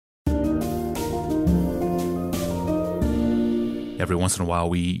Every once in a while,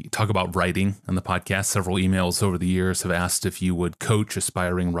 we talk about writing on the podcast. Several emails over the years have asked if you would coach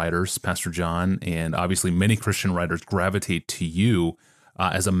aspiring writers, Pastor John, and obviously many Christian writers gravitate to you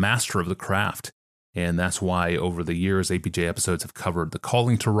as a master of the craft. And that's why over the years, APJ episodes have covered the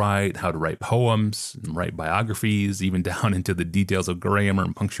calling to write, how to write poems, and write biographies, even down into the details of grammar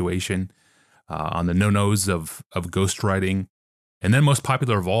and punctuation, on the no-nos of ghostwriting. And then most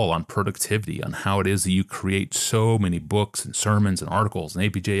popular of all, on productivity, on how it is that you create so many books and sermons and articles and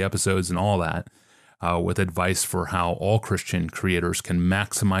APJ episodes and all that, with advice for how all Christian creators can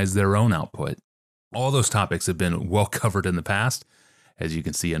maximize their own output. All those topics have been well covered in the past, as you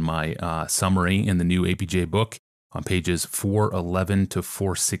can see in my summary in the new APJ book on pages 411 to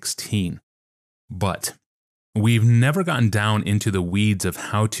 416. But we've never gotten down into the weeds of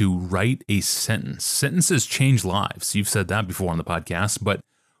how to write a sentence. Sentences change lives. You've said that before on the podcast, but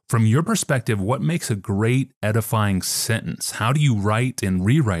from your perspective, what makes a great edifying sentence? How do you write and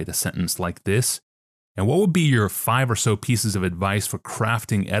rewrite a sentence like this? And what would be your 5 or so pieces of advice for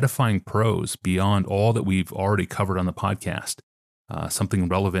crafting edifying prose beyond all that we've already covered on the podcast? Something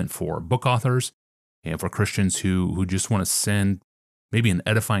relevant for book authors and for Christians who just want to send maybe an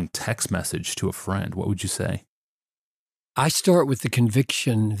edifying text message to a friend. What would you say? I start with the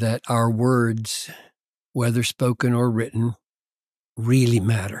conviction that our words, whether spoken or written, really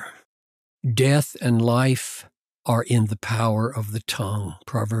matter. Death and life are in the power of the tongue.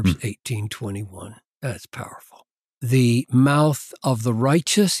 Proverbs 18:21. That's powerful. The mouth of the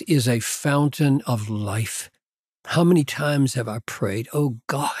righteous is a fountain of life. How many times have I prayed, oh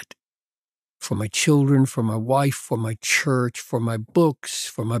God, for my children, for my wife, for my church, for my books,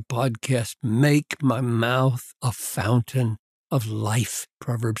 for my podcast, make my mouth a fountain of life,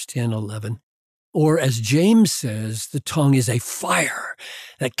 Proverbs 10:11. Or as James says, the tongue is a fire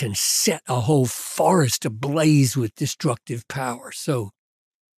that can set a whole forest ablaze with destructive power. So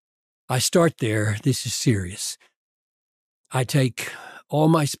I start there. This is serious. I take all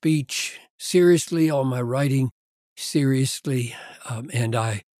my speech seriously, all my writing seriously, and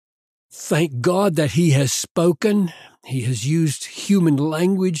I thank God that he has spoken. He has used human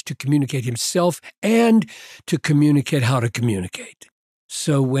language to communicate himself and to communicate how to communicate.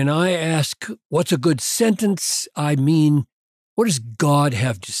 So when I ask, what's a good sentence, I mean, what does God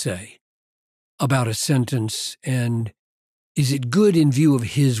have to say about a sentence, and is it good in view of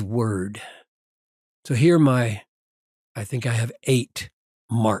his word? So here I think I have 8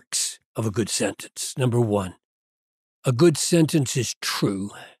 marks of a good sentence. Number 1, a good sentence is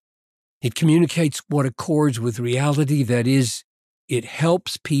true. It communicates what accords with reality. That is, it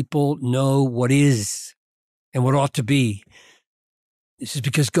helps people know what is and what ought to be. This is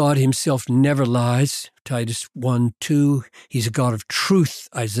because God himself never lies. Titus 1:2. He's a God of truth.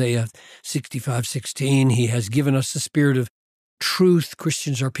 Isaiah 65:16. He has given us the spirit of truth.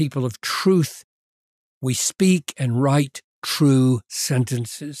 Christians are people of truth. We speak and write true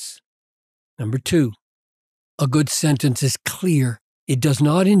sentences. Number 2, a good sentence is clear. It does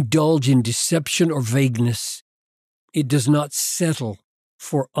not indulge in deception or vagueness. It does not settle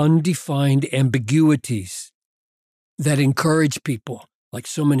for undefined ambiguities that encourage people, like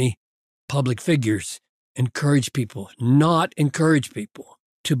so many public figures, encourage people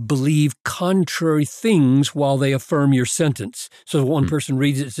to believe contrary things while they affirm your sentence. So one person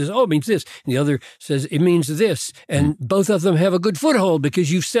reads it and says, oh, it means this. And the other says, it means this. And both of them have a good foothold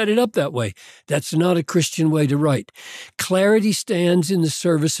because you've set it up that way. That's not a Christian way to write. Clarity stands in the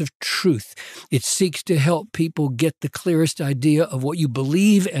service of truth. It seeks to help people get the clearest idea of what you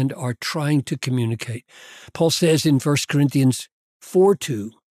believe and are trying to communicate. Paul says in 1 Corinthians 4:2,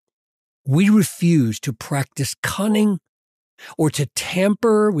 we refuse to practice cunning or to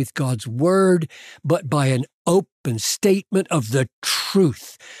tamper with God's word, but by an open statement of the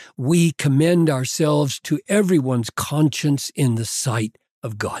truth, we commend ourselves to everyone's conscience in the sight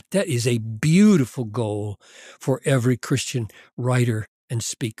of God. That is a beautiful goal for every Christian writer and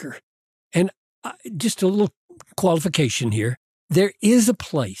speaker. And just a little qualification here. There is a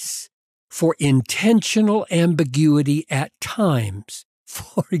place for intentional ambiguity at times.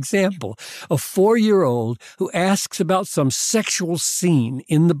 For example, a 4-year-old who asks about some sexual scene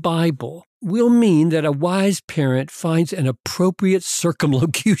in the Bible will mean that a wise parent finds an appropriate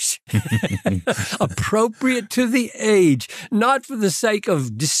circumlocution, appropriate to the age, not for the sake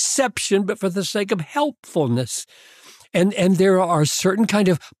of deception, but for the sake of helpfulness. And there are certain kind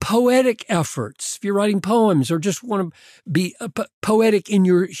of poetic efforts. If you're writing poems or just want to be poetic in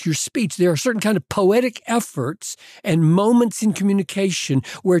your speech, there are certain kind of poetic efforts and moments in communication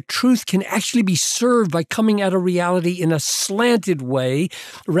where truth can actually be served by coming at a reality in a slanted way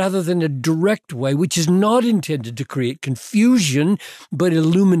rather than a direct way, which is not intended to create confusion, but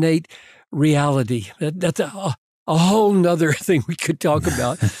illuminate reality. That's a whole nother thing we could talk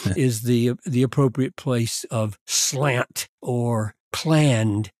about is the appropriate place of slant or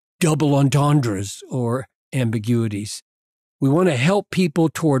planned double entendres or ambiguities. We want to help people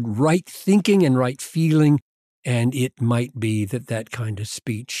toward right thinking and right feeling, and it might be that kind of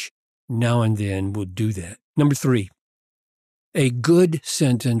speech now and then will do that. Number 3, a good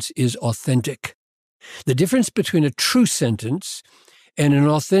sentence is authentic. The difference between a true sentence and an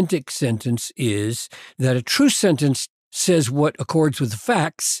authentic sentence is that a true sentence says what accords with the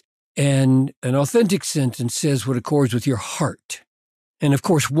facts, and an authentic sentence says what accords with your heart. And of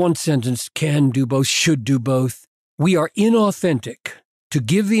course, one sentence can do both, should do both. We are inauthentic to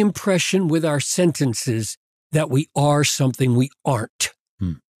give the impression with our sentences that we are something we aren't.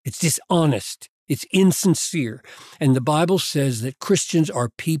 It's dishonest. It's insincere. And the Bible says that Christians are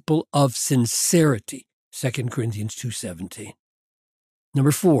people of sincerity. 2 Corinthians 2:17.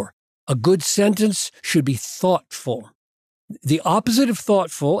 Number 4, a good sentence should be thoughtful. The opposite of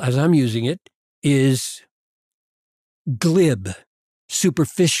thoughtful, as I'm using it, is glib,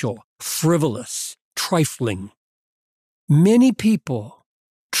 superficial, frivolous, trifling. Many people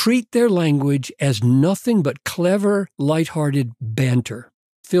treat their language as nothing but clever, lighthearted banter,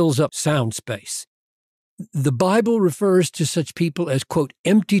 fills up sound space. The Bible refers to such people as, quote,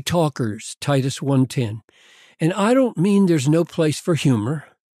 empty talkers, Titus 1:10. And I don't mean there's no place for humor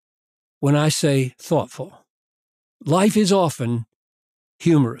when I say thoughtful. Life is often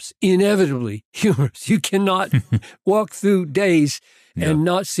humorous, inevitably humorous. You cannot walk through days and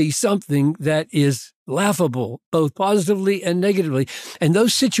not see something that is laughable, both positively and negatively. And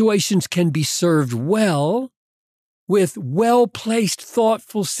those situations can be served well with well-placed,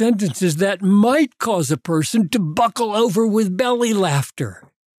 thoughtful sentences that might cause a person to buckle over with belly laughter.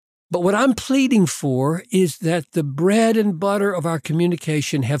 But what I'm pleading for is that the bread and butter of our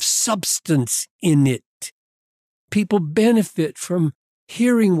communication have substance in it. People benefit from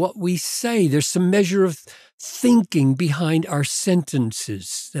hearing what we say. There's some measure of thinking behind our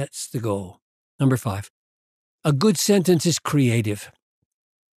sentences. That's the goal. Number 5, a good sentence is creative.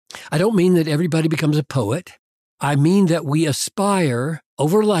 I don't mean that everybody becomes a poet. I mean that we aspire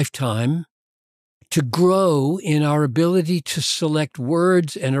over a lifetime to grow in our ability to select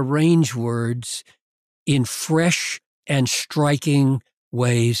words and arrange words in fresh and striking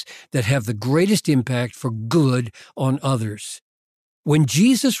ways that have the greatest impact for good on others. When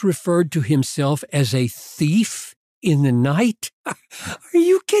Jesus referred to himself as a thief in the night, are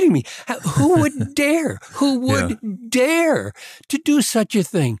you kidding me? Who would dare? Who would dare to do such a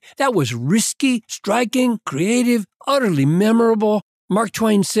thing? That was risky, striking, creative, utterly memorable. Mark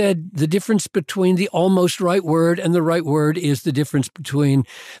Twain said the difference between the almost right word and the right word is the difference between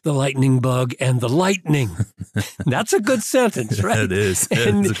the lightning bug and the lightning. That's a good sentence, right? It is.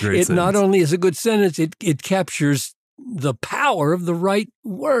 And it's a great it sentence. not only is a good sentence, it captures the power of the right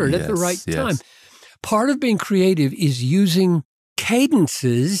word at the right time. Part of being creative is using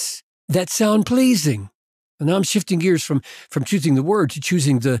cadences that sound pleasing. And now I'm shifting gears from choosing the word to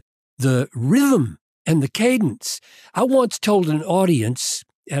choosing the rhythm and the cadence. I once told an audience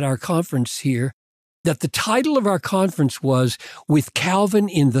at our conference here that the title of our conference was With Calvin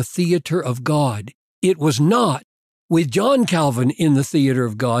in the Theater of God. It was not With John Calvin in the Theater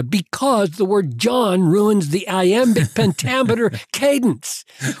of God, because the word John ruins the iambic pentameter cadence.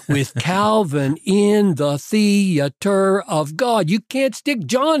 With Calvin in the theater of God. You can't stick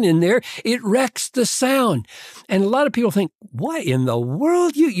John in there. It wrecks the sound. And a lot of people think, what in the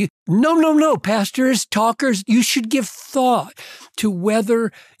world? No, pastors, talkers, you should give thought to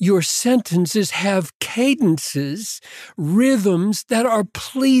whether your sentences have cadences, rhythms that are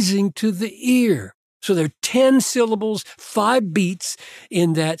pleasing to the ear. So there are 10 syllables, 5 beats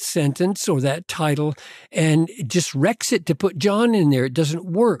in that sentence or that title, and it just wrecks it to put John in there. It doesn't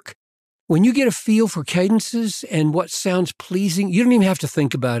work. When you get a feel for cadences and what sounds pleasing, you don't even have to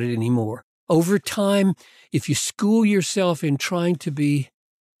think about it anymore. Over time, if you school yourself in trying to be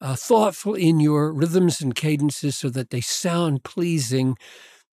thoughtful in your rhythms and cadences so that they sound pleasing,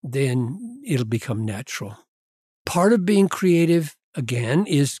 then it'll become natural. Part of being creative, again,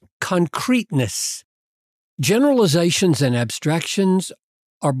 is concreteness. Generalizations and abstractions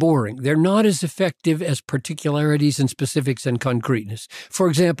are boring. They're not as effective as particularities and specifics and concreteness. For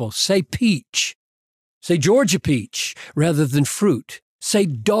example, say peach. Say Georgia peach rather than fruit. Say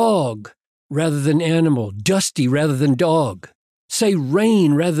dog rather than animal. Dusty rather than dog. Say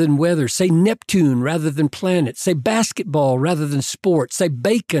rain rather than weather. Say Neptune rather than planet. Say basketball rather than sport. Say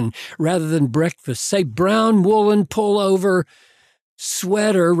bacon rather than breakfast. Say brown woolen pullover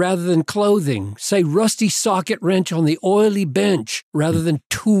sweater rather than clothing. Say rusty socket wrench on the oily bench rather than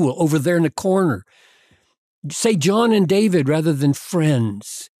tool over there in the corner. Say John and David rather than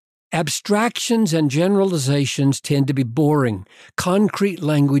friends. Abstractions and generalizations tend to be boring. Concrete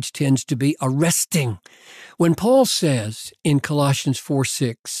language tends to be arresting. When Paul says in Colossians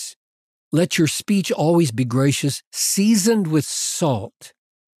 4:6, let your speech always be gracious, seasoned with salt,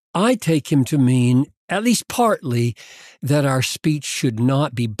 I take him to mean, at least partly, that our speech should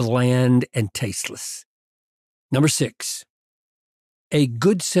not be bland and tasteless. Number 6, a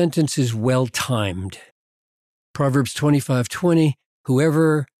good sentence is well-timed. Proverbs 25:20,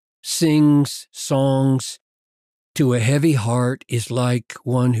 whoever sings songs to a heavy heart is like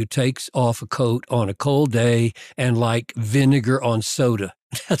one who takes off a coat on a cold day and like vinegar on soda.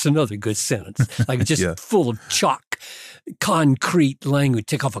 That's another good sentence. Like just full of chalk, concrete language.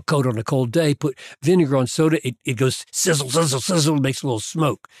 Take off a coat on a cold day, put vinegar on soda, it goes sizzle, sizzle, sizzle, makes a little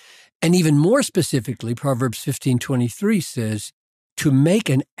smoke. And even more specifically, Proverbs 15:23 says, to make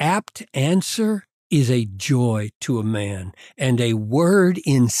an apt answer is a joy to a man, and a word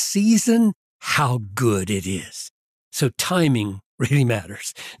in season, how good it is. So timing really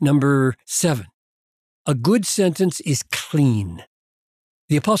matters. Number 7, a good sentence is clean.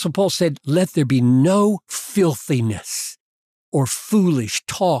 The Apostle Paul said, let there be no filthiness or foolish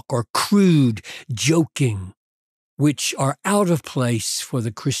talk or crude joking, which are out of place for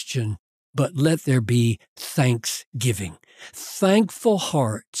the Christian, but let there be thanksgiving. Thankful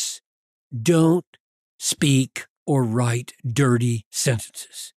hearts don't speak or write dirty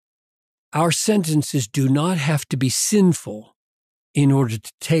sentences. Our sentences do not have to be sinful in order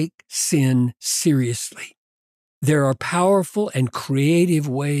to take sin seriously. There are powerful and creative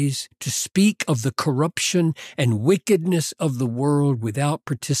ways to speak of the corruption and wickedness of the world without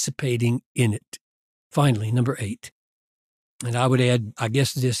participating in it. Finally, number 8, and I would add, I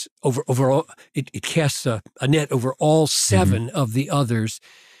guess this overall, it casts a net over all 7 of the others.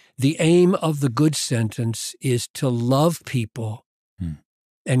 The aim of the good sentence is to love people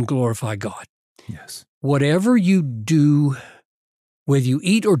and glorify God. Yes. Whatever you do, whether you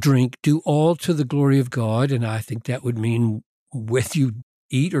eat or drink, do all to the glory of God. And I think that would mean whether you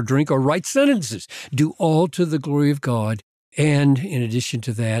eat or drink or write sentences, do all to the glory of God. And in addition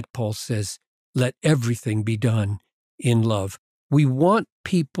to that, Paul says, let everything be done in love. We want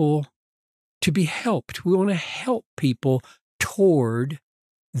people to be helped. We want to help people toward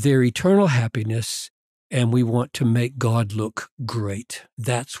their eternal happiness, and we want to make God look great.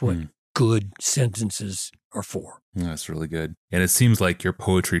 That's what good sentences are for. That's really good. And it seems like your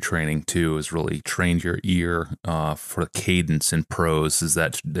poetry training, too, has really trained your ear for cadence and prose. Is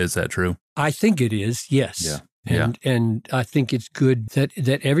that true? I think it is, yes. Yeah. And I think it's good that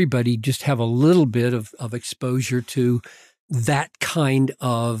everybody just have a little bit of exposure to that kind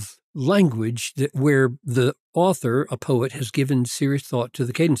of language where the author, a poet, has given serious thought to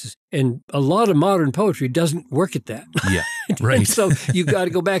the cadences. And a lot of modern poetry doesn't work at that. Yeah, right. And so you got to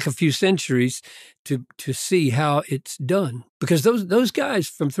go back a few centuries to see how it's done. Because those guys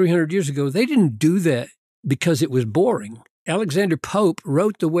from 300 years ago, they didn't do that because it was boring. Alexander Pope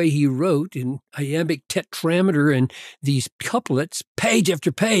wrote the way he wrote in iambic tetrameter and these couplets, page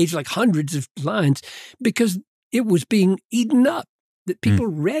after page, like hundreds of lines, because it was being eaten up. That people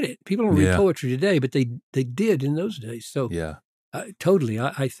read it. People don't read poetry today, but they did in those days. So totally,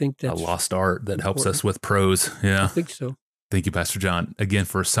 I think that's a lost art that helps us with prose. Yeah, I think so. Thank you, Pastor John. Again,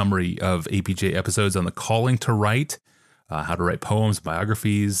 for a summary of APJ episodes on the calling to write, how to write poems,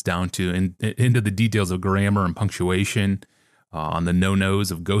 biographies, down to into the details of grammar and punctuation, on the no-nos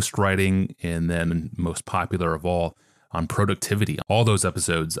of ghostwriting, and then most popular of all, on productivity. All those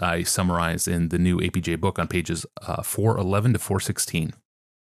episodes I summarize in the new APJ book on pages 411 to 416.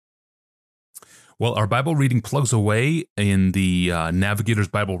 Well, our Bible reading plugs away in the Navigator's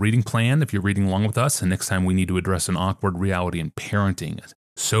Bible Reading Plan if you're reading along with us. And next time we need to address an awkward reality in parenting, a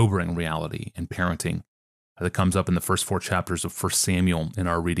sobering reality in parenting that comes up in the first 4 chapters of 1 Samuel in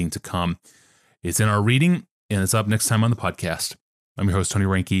our reading to come. It's in our reading, and it's up next time on the podcast. I'm your host, Tony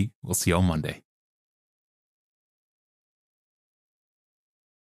Reinke. We'll see you on Monday.